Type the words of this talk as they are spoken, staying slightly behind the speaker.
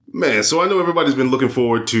Man, so I know everybody's been looking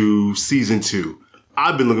forward to season 2.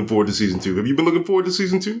 I've been looking forward to season 2. Have you been looking forward to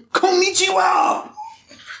season 2? Konnichiwa!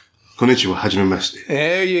 Konnichiwa, hajimemashite.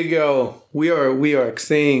 There you go. We are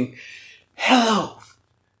saying hello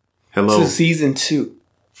to season 2.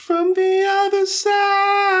 From the other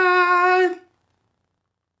side.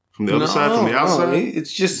 From the other side, from the outside? No,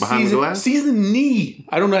 it's just behind the glass? Season ni.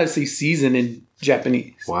 I don't know how to say season in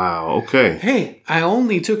Japanese. Wow, okay. Hey, I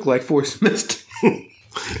only took like 4 semesters.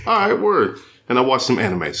 All right, word. And I watched some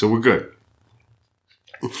anime, so we're good.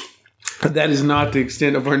 That is not the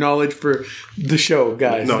extent of our knowledge for the show,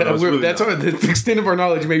 guys. No, it's really that's not. the extent of our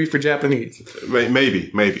knowledge maybe for Japanese.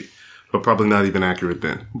 Maybe. But probably not even accurate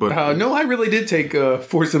then. But no, I really did take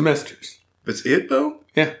 4 semesters. That's it, though?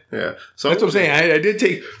 Yeah. So that's what I'm saying. I did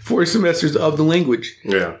take 4 semesters of the language.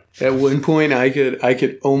 Yeah. At one point, I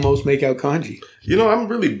could almost make out kanji. You know, I'm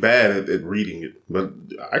really bad at reading it, but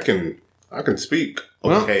I can speak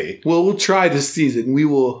okay. Well, we'll try this season. We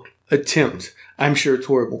will attempt. I'm sure it's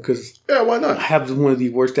horrible because why not? I have one of the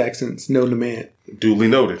worst accents known to man. Duly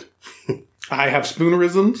noted. I have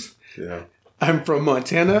spoonerisms. Yeah. I'm from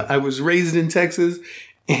Montana. I was raised in Texas.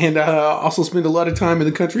 And I also spend a lot of time in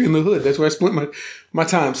the country in the hood. That's where I spent my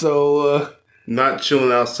time. So not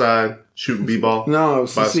chilling outside, shooting b-ball. No,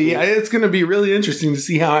 see, it's going to be really interesting to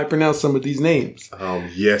see how I pronounce some of these names.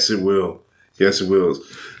 Yes, it will.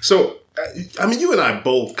 So, I mean, you and I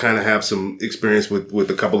both kind of have some experience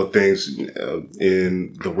with a couple of things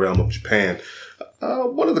in the realm of Japan.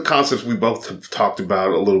 One of the concepts we both have talked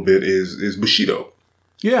about a little bit is Bushido.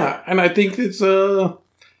 Yeah, and I think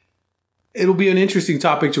it'll be an interesting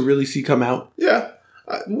topic to really see come out. Yeah.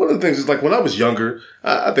 One of the things is, like, when I was younger,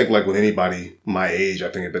 I think, like, with anybody my age, I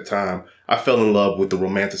think at the time, I fell in love with the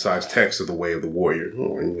romanticized text of The Way of the Warrior,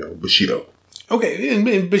 or, Bushido. Okay,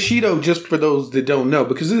 and Bushido, just for those that don't know,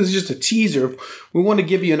 because this is just a teaser, we want to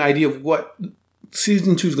give you an idea of what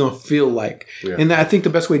season 2 is going to feel like. Yeah. And I think the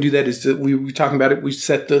best way to do that is that we're talking about it, we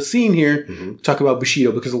set the scene here, talk about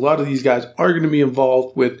Bushido, because a lot of these guys are going to be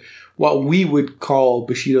involved with what we would call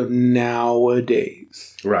Bushido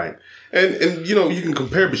nowadays. Right. And you can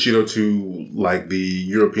compare Bushido to, like, the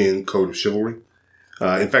European Code of Chivalry.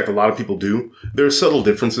 In fact, a lot of people do. There are subtle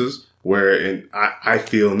differences where, and I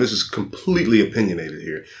feel, and this is completely opinionated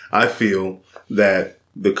here, I feel that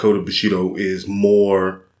the Code of Bushido is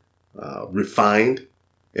more refined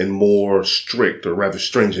and more strict, or rather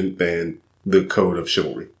stringent, than the Code of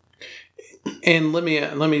Chivalry. And let me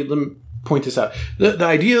point this out. The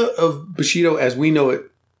idea of Bushido as we know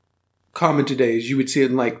it, common today, is you would see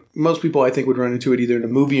it in, like, most people I think would run into it either in a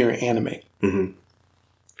movie or anime. Mm-hmm.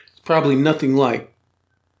 It's probably nothing like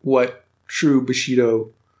what true Bushido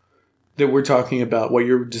that we're talking about, what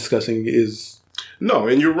you're discussing is. No,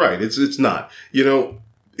 and you're right. It's not. It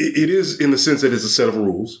is in the sense that it's a set of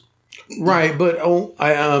rules. Right, but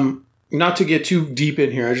not to get too deep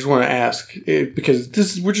in here, I just want to ask,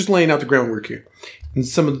 because we're just laying out the groundwork here. And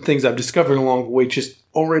some of the things I've discovered along the way, just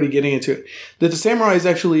already getting into it, that the samurai is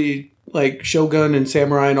actually, like, shogun and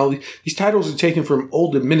samurai and all these titles are taken from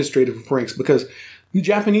old administrative ranks, because the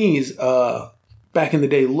Japanese, back in the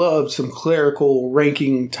day, loved some clerical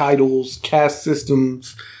ranking titles, caste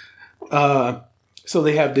systems. So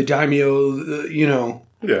they have the daimyo,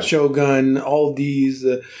 shogun, all these,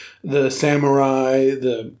 the samurai,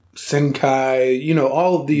 the Senkai,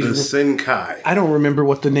 all of these. The Senkai. I don't remember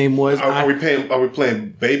what the name was. Are we playing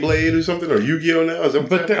Beyblade or something, or Yu-Gi-Oh now? Is that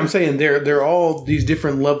but I'm saying they're all these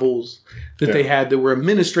different levels that they had that were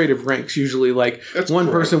administrative ranks. Usually, like, one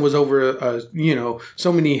person was over,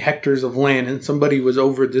 so many hectares of land, and somebody was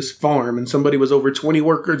over this farm, and somebody was over 20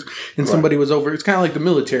 workers, and somebody was over. It's kind of like the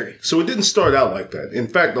military. So it didn't start out like that. In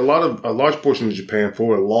fact, a large portion of Japan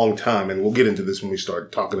for a long time, and we'll get into this when we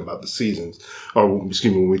start talking about the seasons, or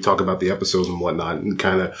when we talk about the episodes and whatnot, and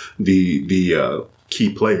kind of the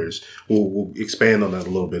key players. We'll expand on that a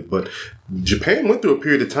little bit, but Japan went through a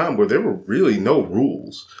period of time where there were really no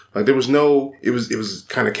rules. Like, there was it was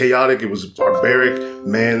kind of chaotic. It was barbaric,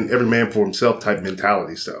 every man for himself type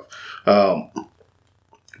mentality stuff.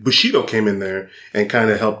 Bushido came in there and kind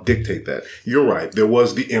of helped dictate that. You're right. There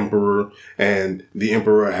was the emperor, and the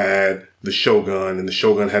emperor had the shogun, and the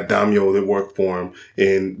shogun had daimyo that worked for him.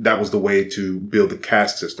 And that was the way to build the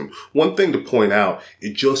caste system. One thing to point out,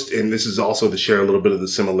 and this is also to share a little bit of the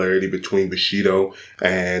similarity between Bushido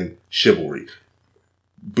and chivalry.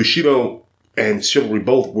 Bushido and chivalry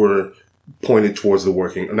both were pointed towards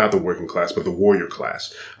not the working class, but the warrior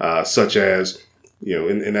class, such as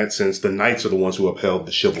In that sense, the knights are the ones who upheld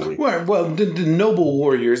the chivalry. Well, the noble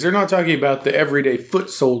warriors, they're not talking about the everyday foot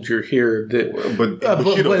soldier here. But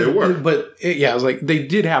they were. But I was like, they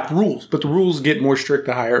did have rules, but the rules get more strict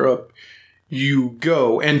the higher up you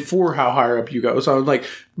go, and for how higher up you go. So like,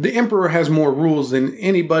 the emperor has more rules than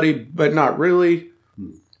anybody, but not really.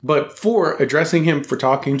 But for addressing him, for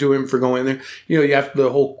talking to him, for going there, you have the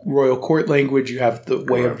whole royal court language, you have the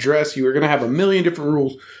way of dress. You are going to have a million different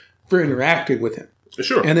rules for interacting with him.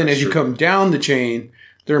 Sure. And then as you come down the chain,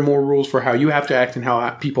 there are more rules for how you have to act and how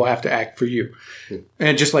people have to act for you.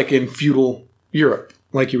 And just like in feudal Europe,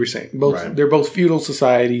 like you were saying, they're both feudal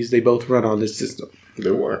societies. They both run on this system. They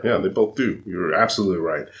were. Yeah, they both do. You're absolutely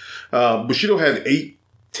right. Bushido had 8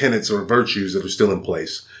 tenets or virtues that are still in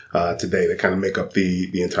place today that kind of make up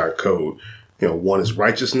the entire code. One is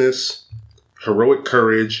righteousness, heroic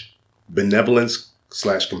courage,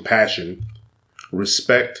 benevolence/compassion,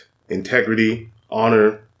 respect, integrity,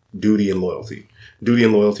 honor, duty, and loyalty. Duty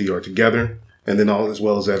and loyalty are together, and then as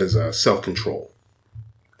well as that is self-control.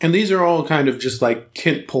 And these are all kind of just like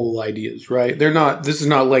tentpole ideas, right? This is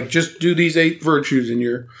not like just do these 8 virtues and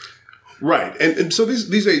you're... Right. And so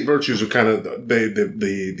these 8 virtues are kind of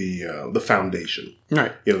the foundation.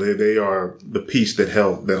 Right. They are the piece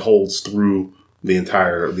that holds through the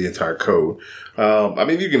entire code.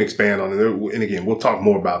 You can expand on it. And again, we'll talk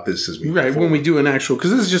more about this as we when we do an actual, because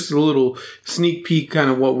this is just a little sneak peek, kind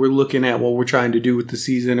of what we're looking at, what we're trying to do with the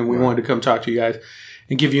season, and we wanted to come talk to you guys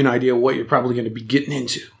and give you an idea of what you're probably going to be getting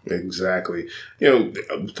into. Exactly.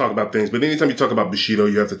 Talk about things, but anytime you talk about Bushido,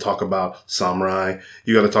 you have to talk about samurai.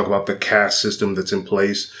 You got to talk about the caste system that's in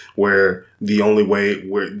place, where the only way,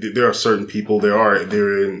 where there are certain people, there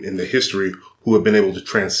in the history who have been able to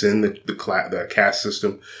transcend the caste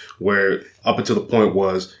system, where up until the point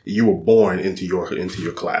was you were born into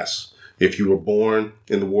your class. If you were born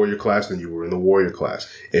in the warrior class, then you were in the warrior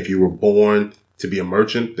class. If you were born to be a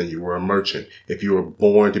merchant, then you were a merchant. If you were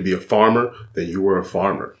born to be a farmer, then you were a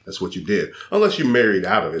farmer. That's what you did. Unless you married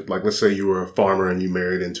out of it. Like, let's say you were a farmer and you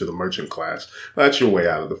married into the merchant class. That's your way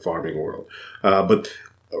out of the farming world. But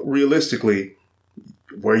realistically,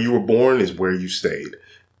 where you were born is where you stayed.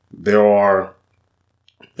 There are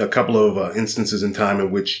a couple of instances in time in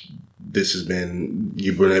which you've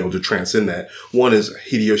been able to transcend that. One is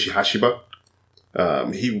Hideyoshi Hashiba.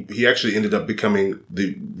 He actually ended up becoming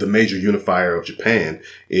the major unifier of Japan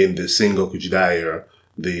in the Sengoku Jidai era,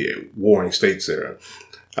 the Warring States era.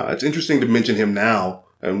 It's interesting to mention him now,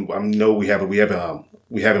 and I know we have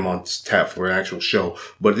him on tap for an actual show.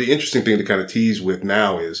 But the interesting thing to kind of tease with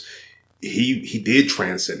now is he did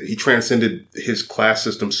transcend it. He transcended his class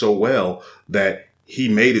system so well that he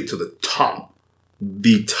made it to the top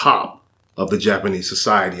of the Japanese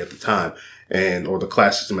society at the time, or the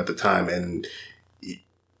class system at the time, and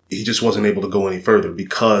he just wasn't able to go any further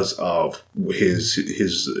because of his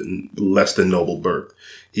less than noble birth.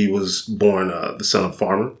 He was born the son of a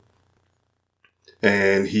farmer,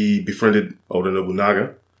 and he befriended Oda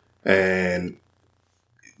Nobunaga. And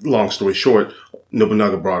long story short,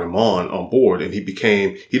 Nobunaga brought him on board, and he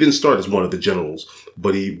didn't start as one of the generals,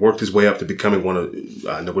 but he worked his way up to becoming one of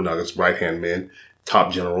Nobunaga's right-hand men,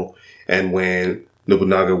 top general. And when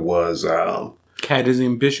Nobunaga was... had his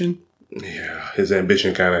ambition? Yeah, his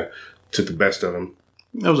ambition kind of took the best of him.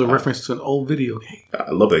 That was a reference to an old video game.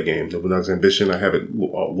 I love that game, Nobunaga's Ambition. I have it,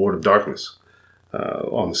 Lord of Darkness,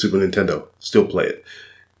 on the Super Nintendo. Still play it.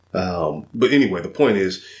 But anyway, the point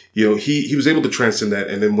is, he was able to transcend that.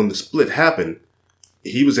 And then when the split happened,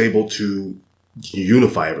 he was able to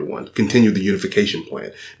unify everyone, continue the unification plan,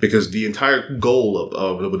 because the entire goal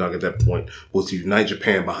of Nobunaga at that point was to unite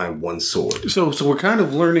Japan behind one sword. So we're kind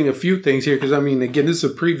of learning a few things here, because again, this is a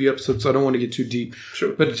preview episode, so I don't want to get too deep.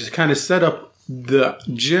 Sure. But it just kind of set up the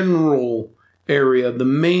general area, the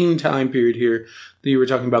main time period here that you were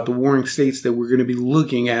talking about, the Warring States, that we're going to be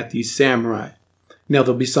looking at these samurai. Now,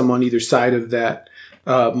 there'll be some on either side of that,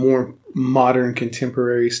 more modern,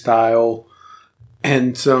 contemporary style,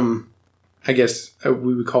 and some, I guess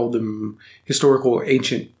we would call them historical or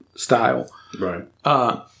ancient style. Right.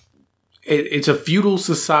 It's a feudal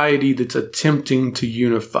society that's attempting to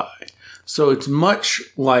unify. So it's much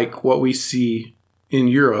like what we see in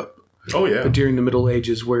Europe. Oh, yeah. During the Middle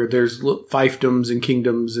Ages, where there's fiefdoms and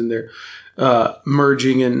kingdoms, and they're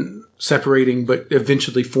merging and separating, but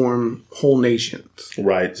eventually form whole nations.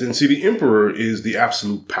 Right. And see, the emperor is the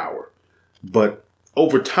absolute power. But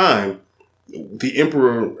over time, the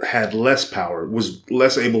emperor had less power, was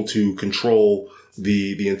less able to control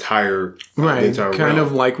the entire right, the entire kind realm.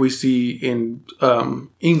 of like we see in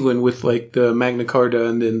England with like the Magna Carta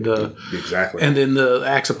and then the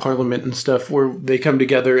Acts of Parliament and stuff, where they come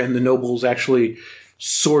together and the nobles actually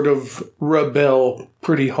sort of rebel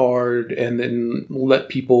pretty hard and then let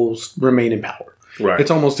people remain in power. Right.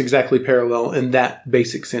 It's almost exactly parallel in that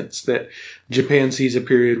basic sense, that Japan sees a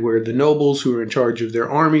period where the nobles who are in charge of their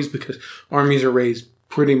armies, because armies are raised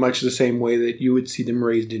pretty much the same way that you would see them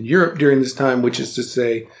raised in Europe during this time, which is to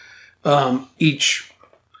say each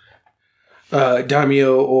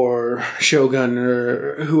daimyo or shogun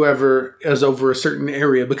or whoever is over a certain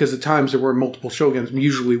area, because at times there were multiple shoguns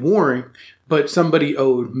usually warring, but somebody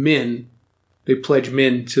owed men. They pledged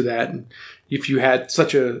men to that. And if you had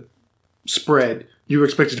such a spread, you were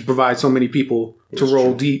expected to provide so many people to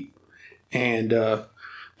roll deep. And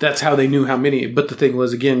that's how they knew how many. But the thing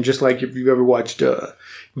was, again, just like if you've ever watched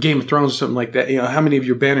Game of Thrones or something like that, how many of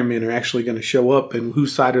your bannermen are actually going to show up and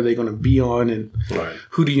whose side are they going to be on and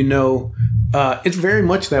who do you know? It's very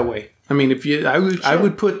much that way. I mean, I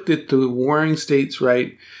would put that the Warring States,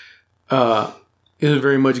 right, is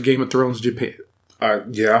very much Game of Thrones Japan.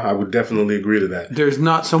 Yeah, I would definitely agree to that. There's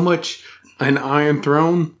not so much an Iron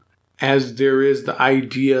Throne as there is the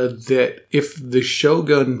idea that if the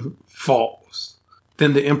shogun falls,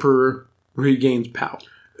 then the emperor regains power.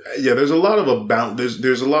 Yeah, there's a lot of a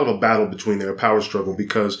battle between their power struggle,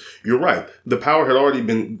 because you're right. The power had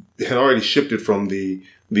already shifted from the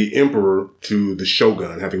emperor to the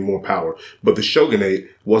shogun having more power, but the shogunate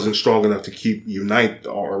wasn't strong enough to unite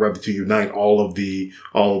all of the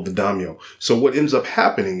daimyo. So what ends up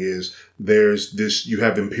happening is you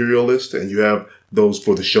have imperialists and you have those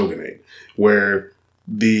for the shogunate, where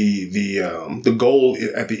the goal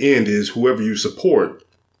at the end is whoever you support,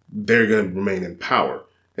 they're going to remain in power.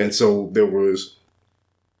 And so there was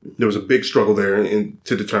a big struggle there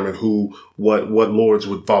to determine what lords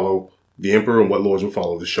would follow the emperor and what lords would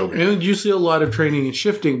follow the shogun. And you see a lot of training and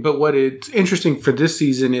shifting, but what it's interesting for this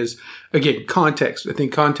season is, again, context. I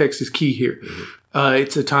think context is key here. Mm-hmm.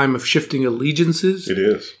 It's a time of shifting allegiances. It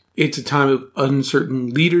is. It's a time of uncertain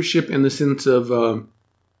leadership in the sense of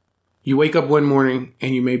you wake up one morning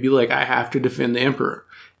and you may be like, I have to defend the emperor.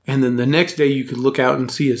 And then the next day you could look out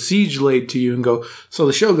and see a siege laid to you and go, so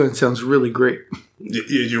the shogun sounds really great.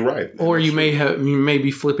 You're right. Or you may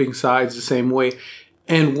be flipping sides the same way.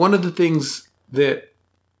 And one of the things that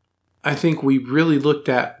I think we really looked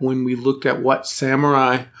at when we looked at what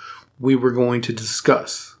samurai we were going to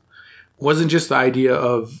discuss wasn't just the idea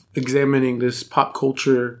of examining this pop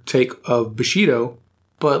culture take of Bushido,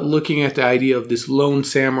 but looking at the idea of this lone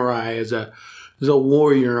samurai as a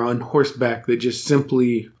warrior on horseback that just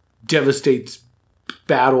simply devastates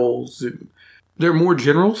battles. There are more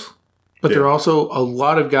generals, but there are also a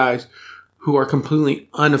lot of guys who are completely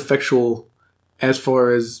ineffectual as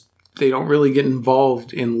far as they don't really get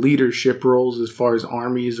involved in leadership roles as far as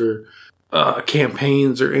armies or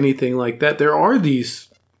campaigns or anything like that. There are these.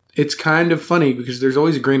 It's kind of funny because there's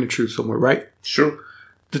always a grain of truth somewhere, right? Sure.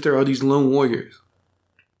 That there are these lone warriors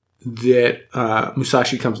that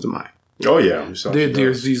Musashi comes to mind. Oh, yeah. Musashi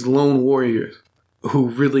there's these lone warriors who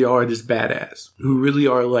really are this badass, who really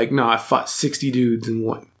are like, no, I fought 60 dudes and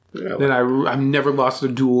won. Yeah, that I've never lost a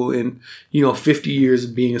duel in 50 years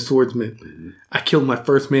of being a swordsman. Mm-hmm. I killed my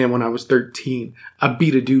first man when I was 13. I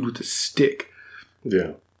beat a dude with a stick.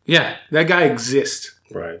 Yeah, that guy exists.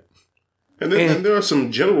 Right. And there are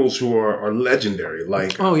some generals who are legendary,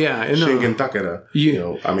 like Shingen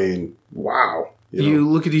Takeda. I mean, wow. You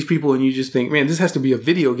look at these people and you just think, man, this has to be a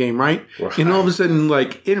video game, right? And all of a sudden,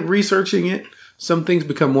 like in researching it, some things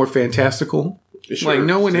become more fantastical. Sure. Like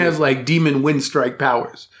no one has like demon wind strike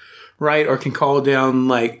powers, right? Or can call down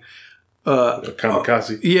like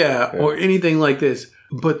kamikaze, or anything like this.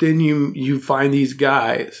 But then you find these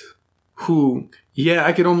guys who,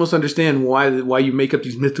 I could almost understand why you make up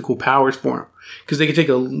these mythical powers for them, because they could take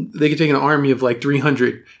an army of like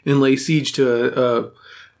 300 and lay siege to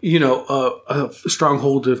a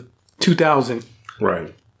stronghold of 2,000,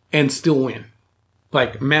 right, and still win,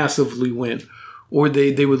 like massively win. Or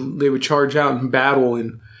they would charge out in battle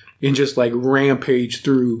and just like rampage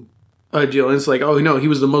through a deal. And it's like, oh no, he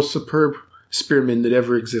was the most superb spearman that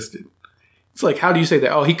ever existed. It's like, how do you say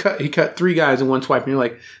that? Oh, he cut 3 guys in one swipe, and you're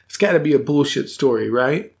like, it's got to be a bullshit story,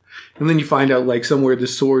 right? And then you find out like somewhere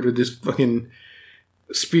this sword or this fucking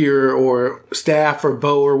spear or staff or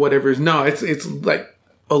bow or whatever is it's like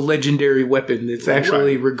a legendary weapon that's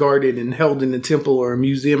actually regarded and held in a temple or a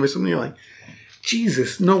museum or something. You're like,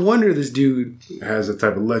 Jesus, no wonder this dude has a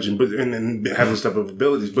type of legend, but and has this type of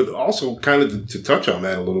abilities. But also, kind of to touch on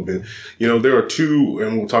that a little bit, there are two,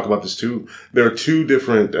 and we'll talk about this too. There are two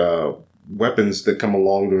different weapons that come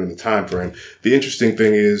along during the time frame. The interesting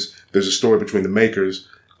thing is there's a story between the makers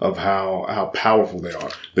of how powerful they are.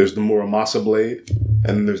 There's the Muramasa blade,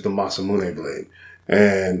 and then there's the Masamune blade.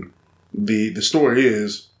 And the story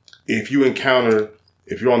is, if you're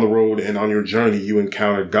on the road and on your journey, you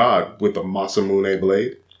encounter God with a Masamune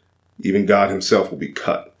blade, even God himself will be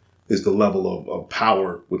cut, is the level of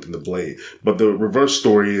power within the blade. But the reverse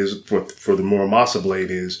story is, for the Muramasa blade,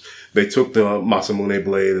 is they took the Masamune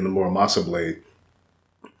blade and the Muramasa blade,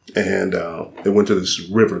 and they went to this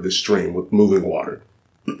river, this stream with moving water.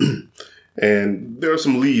 And there are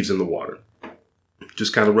some leaves in the water,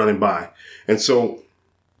 just kind of running by. And so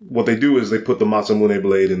what they do is they put the Masamune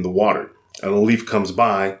blade in the water, and a leaf comes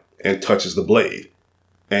by and touches the blade.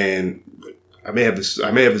 And I may have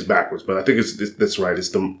this backwards, but I think that's right. It's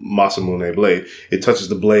the Masamune blade. It touches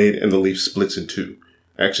the blade, and the leaf splits in two.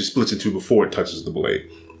 Actually splits in two before it touches the blade,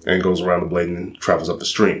 and goes around the blade and travels up the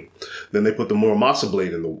stream. Then they put the Muramasa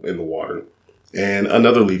blade in the water, and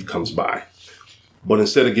another leaf comes by. But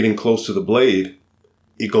instead of getting close to the blade,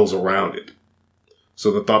 it goes around it.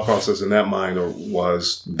 So the thought process in that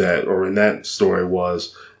in that story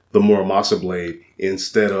was the Muramasa blade,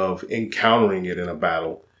 instead of encountering it in a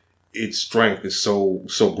battle, its strength is so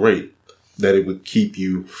great that it would keep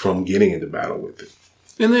you from getting into battle with it.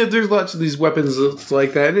 And there's lots of these weapons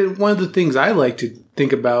like that. And one of the things I like to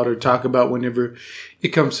think about or talk about whenever it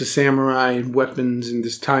comes to samurai and weapons in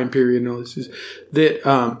this time period and all this is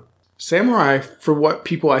that samurai, for what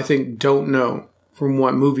people I think don't know, from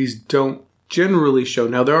what movies don't generally show.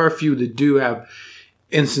 Now, there are a few that do have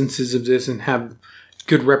instances of this and have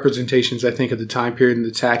good representations, I think, of the time period and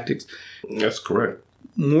the tactics. That's correct.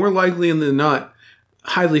 More likely than not,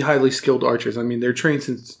 highly, highly skilled archers. I mean, they're trained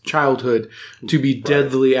since childhood to be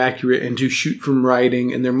deadly accurate and to shoot from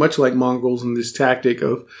riding. And they're much like Mongols in this tactic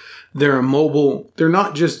of they're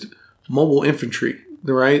not just mobile infantry,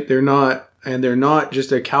 right? They're not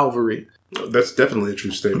just a cavalry. That's definitely a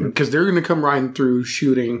true statement. Because they're going to come riding through,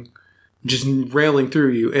 shooting, just railing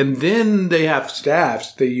through you. And then they have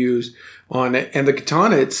staffs they use on it. And the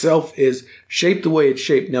katana itself is shaped the way it's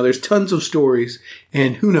shaped. Now, there's tons of stories,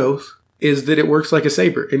 and who knows, is that it works like a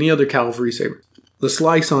saber, any other cavalry saber. The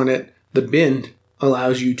slice on it, the bend,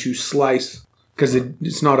 allows you to slice, because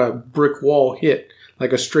it's not a brick wall hit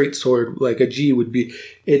like a straight sword, like a G would be.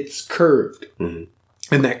 It's curved. Mm-hmm.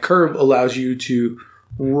 And that curve allows you to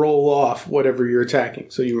roll off whatever you're attacking.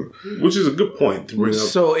 Which is a good point to bring up.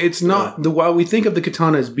 So it's not while we think of the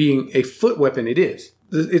katana as being a foot weapon, it is.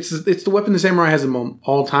 It's the weapon the samurai has at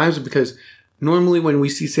all times, because normally when we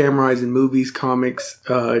see samurais in movies, comics,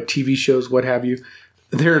 TV shows, what have you,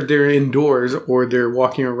 they're indoors or they're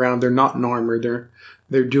walking around. They're not in armor.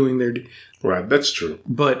 They're doing their right. That's true.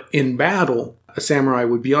 But in battle, a samurai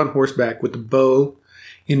would be on horseback with a bow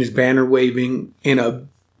in his banner waving, and a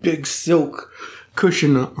big silk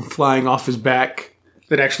cushion flying off his back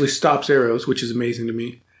that actually stops arrows, which is amazing to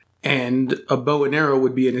me. And a bow and arrow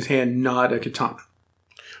would be in his hand, not a katana.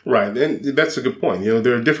 Right, and that's a good point.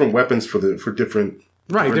 There are different weapons for different.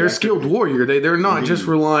 Right, they're a skilled warrior. They're not just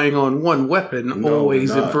relying on one weapon always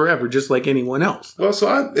and forever, just like anyone else. Well,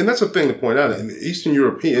 and that's a thing to point out. In Eastern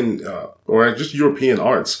European, or just European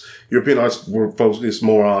arts were focused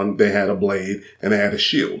more on, they had a blade and they had a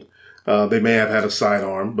shield. They may have had a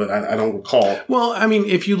sidearm, but I don't recall. Well, I mean,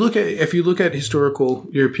 if you look at historical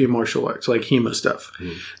European martial arts, like HEMA stuff,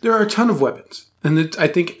 there are a ton of weapons. And I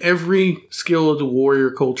think every skilled warrior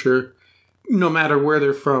culture, no matter where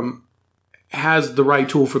they're from, has the right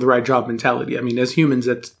tool for the right job mentality. I mean, as humans,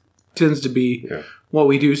 that tends to be what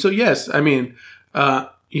we do. So yes, I mean,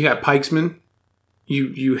 you have pikesmen,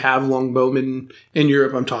 you have longbowmen in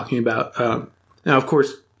Europe. I'm talking about now. Of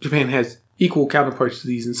course, Japan has equal counterparts to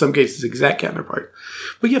these, in some cases exact counterparts.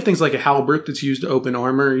 But you have things like a halberd that's used to open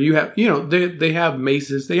armor. You have, they have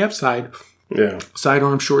maces, they have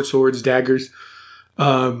sidearms, short swords, daggers.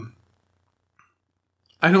 I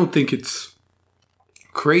don't think it's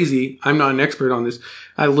crazy. I'm not an expert on this.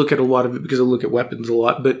 I look at a lot of it because I look at weapons a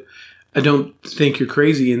lot, but I don't think you're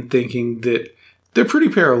crazy in thinking that they're pretty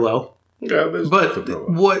parallel. Yeah, but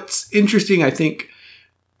what's interesting, I think,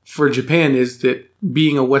 for Japan is that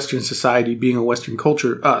being a Western society, being a Western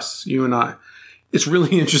culture, us, you and I, it's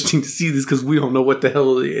really interesting to see this because we don't know what the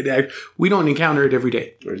hell we don't encounter it every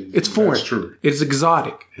day. It's foreign. That's true. It's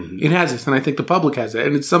exotic. Mm-hmm. It has this, and I think the public has it.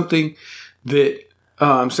 And it's something that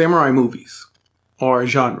samurai movies are a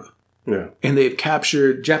genre. Yeah. And they've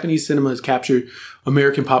captured, Japanese cinema has captured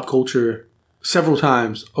American pop culture several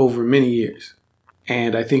times over many years.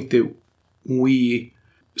 And I think that we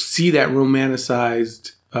see that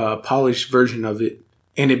romanticized, polished version of it,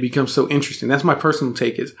 and it becomes so interesting. That's my personal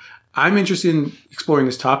take. Is I'm interested in exploring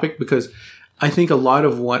this topic because I think a lot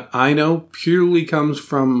of what I know purely comes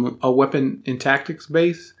from a weapon and tactics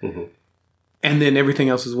base. Mm-hmm. And then everything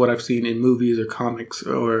else is what I've seen in movies or comics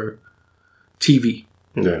or TV.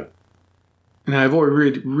 Yeah. And I've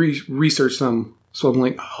already researched some, so I'm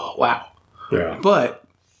like, oh, wow. Yeah. But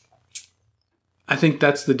I think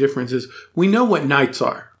that's the difference is we know what knights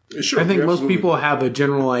are. Sure, I think most people have a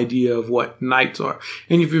general idea of what knights are.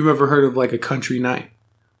 And if you've ever heard of like a country knight,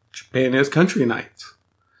 Japan has country knights.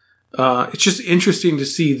 It's just interesting to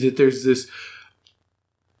see that there's this,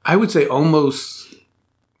 I would say almost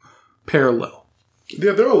parallel.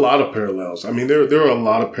 Yeah, there are a lot of parallels. I mean, there are a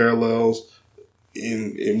lot of parallels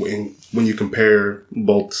in when you compare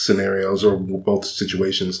both scenarios or both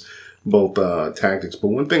situations, both tactics. But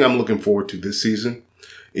one thing I'm looking forward to this season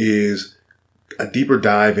is a deeper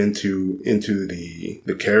dive into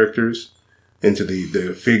the characters, into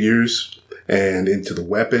the figures, and into the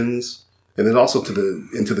weapons, and then also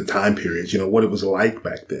into the time periods. You know, what it was like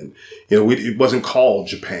back then. You know, it wasn't called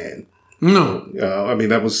Japan. No, I mean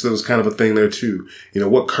that was kind of a thing there too. You know,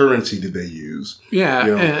 what currency did they use? Yeah,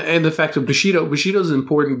 you know? and the fact of Bushido. Bushido is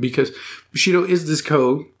important because Bushido is this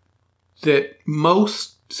code that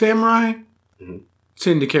most samurai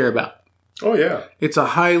tend to care about. Oh yeah, it's a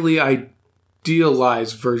highly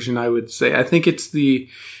idealized version, I would say. I think it's the.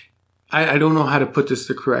 I don't know how to put this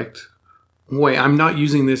the correct way. I'm not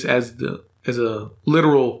using this as a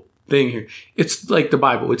literal thing here. It's like the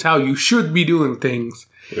Bible. It's how you should be doing things.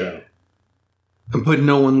 Yeah. But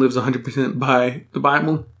no one lives 100% by the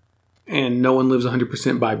Bible, and no one lives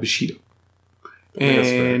 100% by Bushido.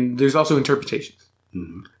 And there's also interpretations.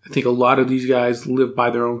 Mm-hmm. I think a lot of these guys live by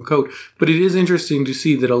their own code. But it is interesting to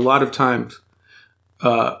see that a lot of times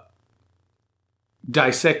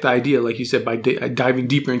dissect the idea, like you said, by diving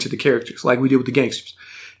deeper into the characters, like we did with the gangsters,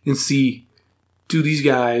 and see, do these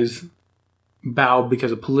guys bow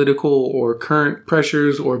because of political or current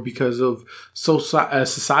pressures, or because of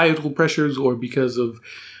societal pressures, or because of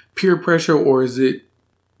peer pressure, or is it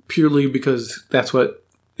purely because that's what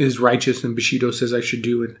is righteous and Bushido says I should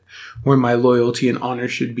do and where my loyalty and honor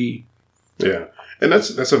should be? Yeah. And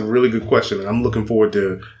that's a really good question, and I'm looking forward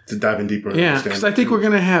to diving deeper. Yeah, because I think we're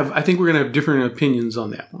gonna have different opinions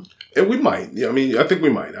on that one, and we might. Yeah, I mean, I think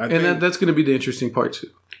we might. That's going to be the interesting part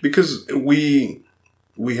too, because we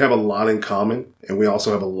have a lot in common, and we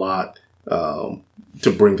also have a lot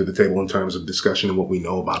to bring to the table in terms of discussion and what we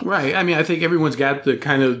know about. Right. I mean, I think everyone's got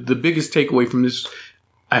the biggest takeaway from this.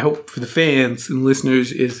 I hope for the fans and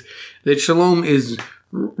listeners is that Shalom is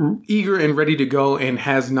eager and ready to go and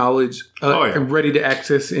has knowledge and ready to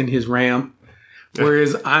access in his RAM.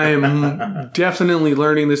 Whereas I'm definitely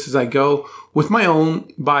learning this as I go with my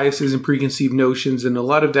own biases and preconceived notions. And a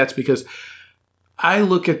lot of that's because I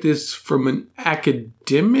look at this from an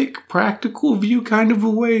academic, practical view kind of a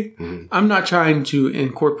way. Mm-hmm. I'm not trying to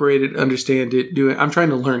incorporate it, understand it, do it. I'm trying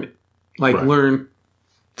to learn it. Learn,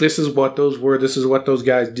 this is what those were. This is what those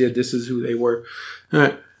guys did. This is who they were.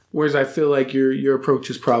 Whereas I feel like your approach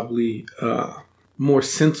is probably more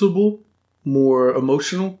sensible, more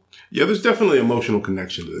emotional. Yeah, there's definitely an emotional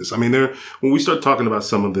connection to this. I mean, when we start talking about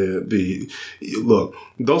some of the look,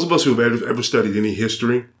 those of us who have ever studied any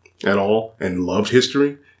history at all and loved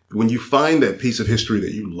history, when you find that piece of history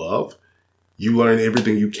that you love, you learn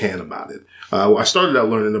everything you can about it. I started out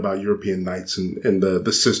learning about European knights and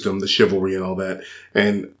the system, the chivalry and all that.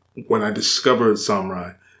 And when I discovered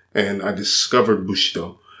samurai and I discovered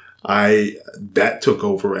Bushido, that took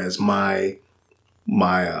over as my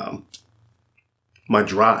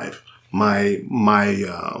drive, I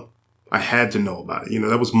had to know about it. You know,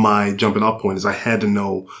 that was my jumping off point, is I had to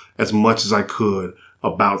know as much as I could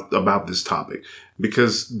about this topic,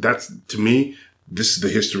 because that's, to me, this is the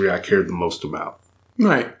history I cared the most about.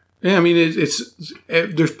 Right. Yeah. I mean,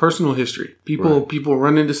 there's personal history. People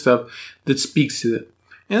run into stuff that speaks to them.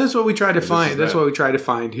 And that's what we try to find. That's what we try to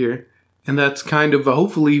find here. And that's kind of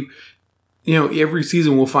hopefully, you know, every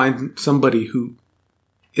season we'll find somebody who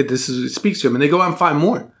it speaks to them, and they go out and find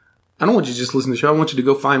more. I don't want you to just listen to the show. I want you to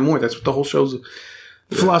go find more. That's what the whole show's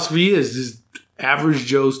philosophy is average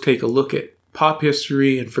Joes take a look at pop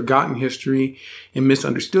history and forgotten history and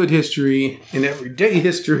misunderstood history and everyday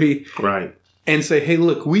history. Right. And say, hey,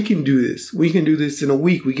 look, we can do this. We can do this in a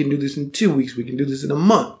week. We can do this in 2 weeks. We can do this in a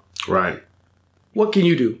month. Right. What can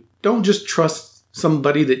you do? Don't just trust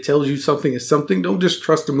somebody that tells you something is something. Don't just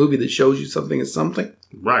trust a movie that shows you something is something.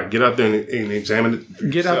 Right. Get out there and examine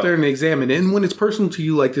it. Get out there and examine it. And when it's personal to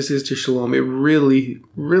you, like this is to Shalom, it really,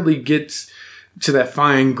 really gets to that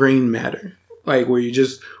fine grain matter. Like where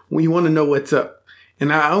when you want to know what's up.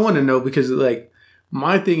 And I want to know because like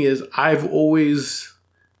my thing is I've always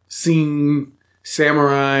seen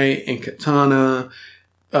samurai and katana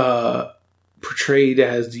portrayed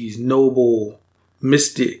as these noble,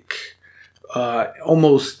 mystic,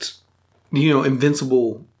 almost,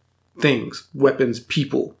 invincible things, weapons,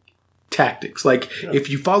 people, tactics. Like if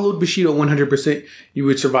you followed Bushido 100%, you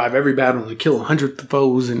would survive every battle and kill 100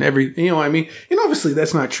 foes and every, you know what I mean? And obviously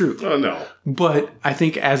that's not true. Oh, no. But I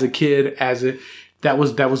think as a kid, that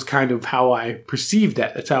was kind of how I perceived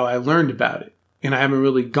that. That's how I learned about it. And I haven't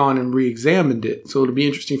really gone and re-examined it. So it'll be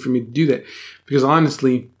interesting for me to do that. Because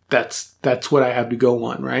honestly, that's what I have to go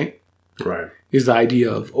on, right? Right. Is the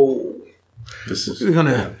idea of, they're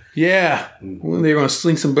gonna, they're gonna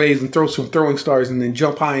sling some blades and throw some throwing stars and then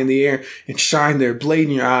jump high in the air and shine their blade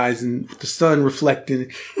in your eyes and with the sun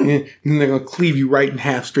reflecting, and then they're gonna cleave you right in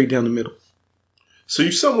half, straight down the middle. So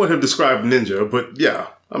you somewhat have described ninja, but yeah,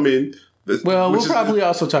 I mean, we'll probably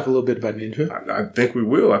also talk a little bit about ninja. I think we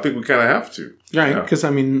will. I think we kind of have to, right? Because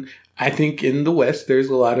I think in the West there's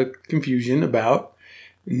a lot of confusion about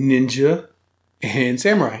ninja and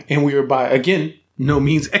samurai, and we are again no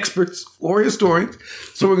means experts or historians,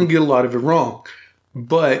 so we're going to get a lot of it wrong.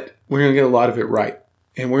 But we're going to get a lot of it right.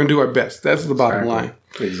 And we're going to do our best. That's the bottom line.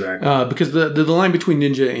 Exactly. Because the line between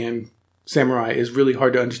ninja and samurai is really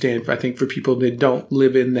hard to understand, I think, for people that don't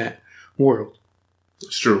live in that world.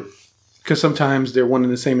 It's true. Because sometimes they're one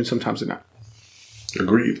and the same and sometimes they're not.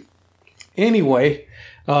 Agreed. Anyway,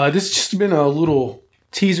 this has just been a little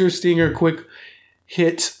teaser, stinger, quick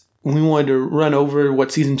hit. We wanted to run over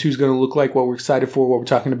what season 2 is going to look like, what we're excited for, what we're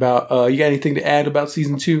talking about. You got anything to add about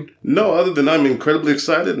season 2? No, other than I'm incredibly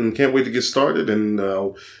excited and can't wait to get started. And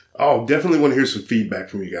I'll definitely want to hear some feedback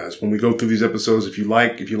from you guys when we go through these episodes. If you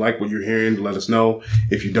like what you're hearing, let us know.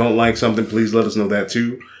 If you don't like something, please let us know that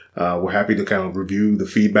too. We're happy to kind of review the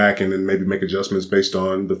feedback and then maybe make adjustments based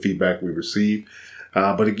on the feedback we receive.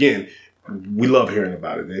 But again, we love hearing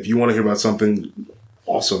about it. And if you want to hear about something,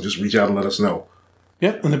 also just reach out and let us know.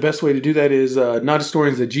 Yep, and the best way to do that is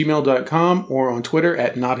nothistorians@gmail.com or on Twitter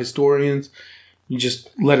 @nothistorians. You just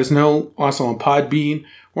let us know. Also on Podbean.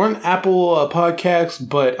 We're on Apple Podcasts,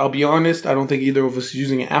 but I'll be honest, I don't think either of us is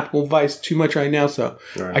using an Apple device too much right now, so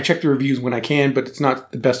right. I check the reviews when I can, but it's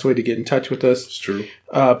not the best way to get in touch with us. It's true.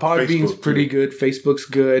 Podbean's pretty good. Facebook's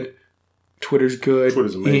good. Twitter's good.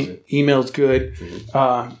 Twitter's amazing. Email's good.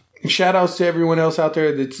 Mm-hmm. Shout outs to everyone else out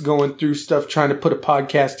there that's going through stuff trying to put a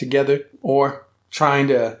podcast together or trying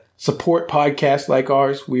to support podcasts like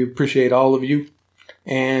ours. We appreciate all of you.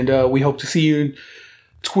 And we hope to see you in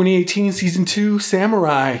 2018 Season 2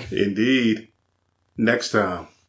 Samurai. Indeed. Next time.